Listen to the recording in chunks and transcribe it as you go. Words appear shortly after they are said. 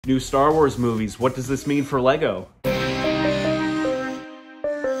New Star Wars movies, what does this mean for Lego?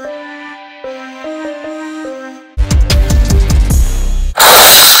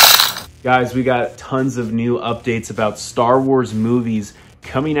 Guys, we got tons of new updates about Star Wars movies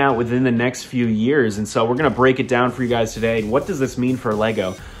coming out within the next few years, and so we're gonna break it down for you guys today. What does this mean for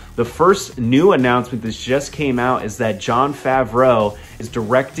Lego? The first new announcement that just came out is that Jon Favreau is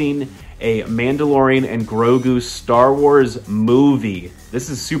directing a Mandolorian and Grogu Star Wars movie. This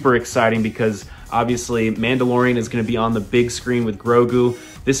is super exciting because obviously Mandalorian is going to be on the big screen with Grogu.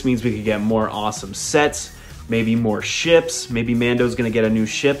 This means we could get more awesome sets, maybe more ships. Maybe Mando's going to get a new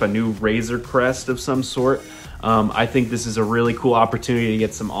ship, a new Razor Crest of some sort. I think this is a really cool opportunity to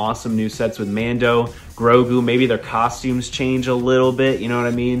get some awesome new sets with Mando, Grogu. Maybe their costumes change a little bit, you know what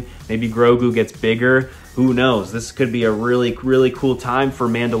I mean? Maybe Grogu gets bigger. Who knows? This could be a really, really cool time for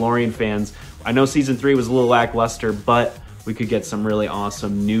Mandalorian fans. I know season 3 was a little lackluster, but we could get some really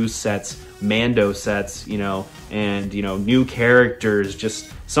awesome new sets, Mando sets, you know, and, you know, new characters,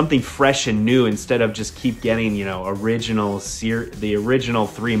 just something fresh and new instead of just keep getting, you know, the original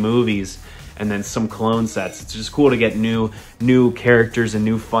 3 movies and then some clone sets. It's just cool to get new characters and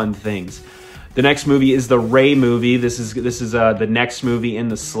new fun things. The next movie is the Rey movie. This is the next movie in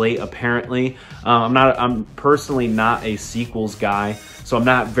the slate. Apparently, I'm personally not a sequels guy, so I'm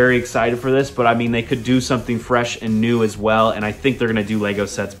not very excited for this. But I mean, they could do something fresh and new as well, and I think they're gonna do Lego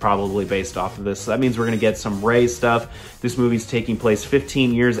sets probably based off of this. So that means we're gonna get some Rey stuff. This movie's taking place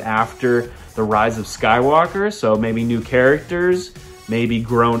 15 years after the rise of Skywalker, so maybe new characters, maybe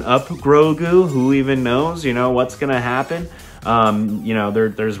grown up Grogu. Who even knows? You know what's gonna happen. You know,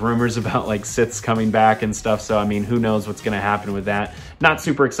 there's rumors about like Siths coming back and stuff. So, I mean, who knows what's going to happen with that. Not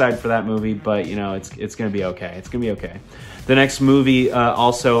super excited for that movie, but you know, it's going to be okay. It's going to be okay. The next movie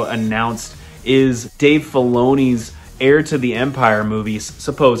also announced is Dav Filoni's Heir to the Empire movies,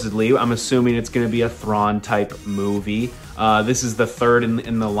 supposedly. I'm assuming it's going to be a Thrawn type movie. This is the third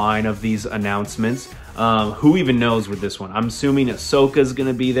in the line of these announcements. Who even knows with this one? I'm assuming Ahsoka's going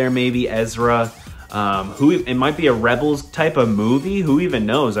to be there, maybe Ezra. It might be a Rebels type of movie. Who even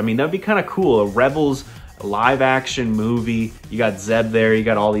knows? I mean, that'd be kind of cool. A Rebels live action movie. You got Zeb there. You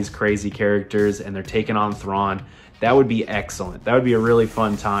got all these crazy characters, and they're taking on Thrawn. That would be excellent. That would be a really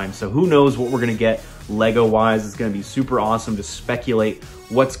fun time. So who knows what we're gonna get Lego wise? It's gonna be super awesome to speculate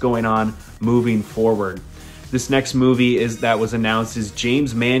what's going on moving forward. This next movie that was announced is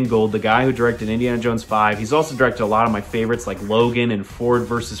James Mandgold, the guy who directed Indiana Jones 5. He's also directed a lot of my favorites like Logan and Ford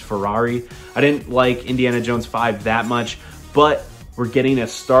versus Ferrari. I didn't like Indiana Jones 5 that much, but we're getting a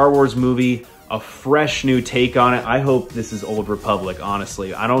Star Wars movie, a fresh new take on it. I hope this is Old Republic,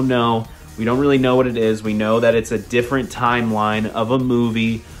 honestly. I don't know. We don't really know what it is. We know that it's a different timeline of a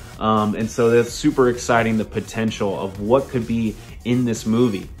movie, and so that's super exciting, the potential of what could be in this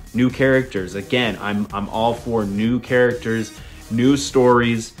movie. New characters. Again, I'm all for new characters, new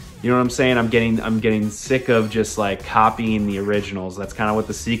stories. You know what I'm saying? I'm getting sick of just like copying the originals. That's kind of what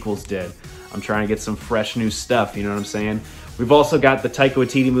the sequels did. I'm trying to get some fresh new stuff, you know what I'm saying? We've also got the Taika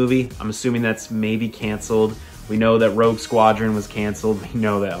Waititi movie. I'm assuming that's maybe canceled. We know that Rogue Squadron was canceled. We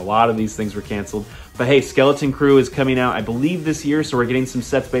know that a lot of these things were canceled. But hey, Skeleton Crew is coming out, I believe, this year, so we're getting some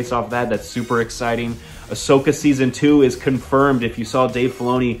sets based off of that. That's super exciting. Ahsoka Season 2 is confirmed. If you saw, Dav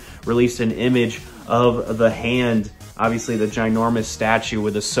Filoni released an image of the hand, obviously the ginormous statue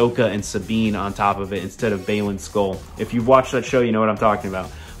with Ahsoka and Sabine on top of it instead of Balin's skull. If you've watched that show, you know what I'm talking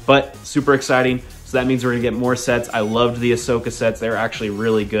about. But super exciting. So that means we're gonna get more sets. I loved the Ahsoka sets. They're actually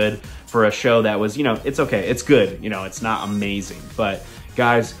really good for a show that was, you know, it's okay. It's good. You know, it's not amazing. But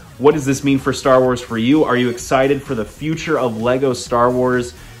guys, what does this mean for Star Wars for you? Are you excited for the future of Lego Star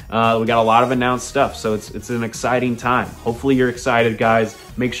Wars? We got a lot of announced stuff, so it's an exciting time. Hopefully you're excited, guys.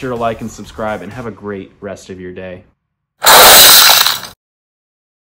 Make sure to like and subscribe, and have a great rest of your day.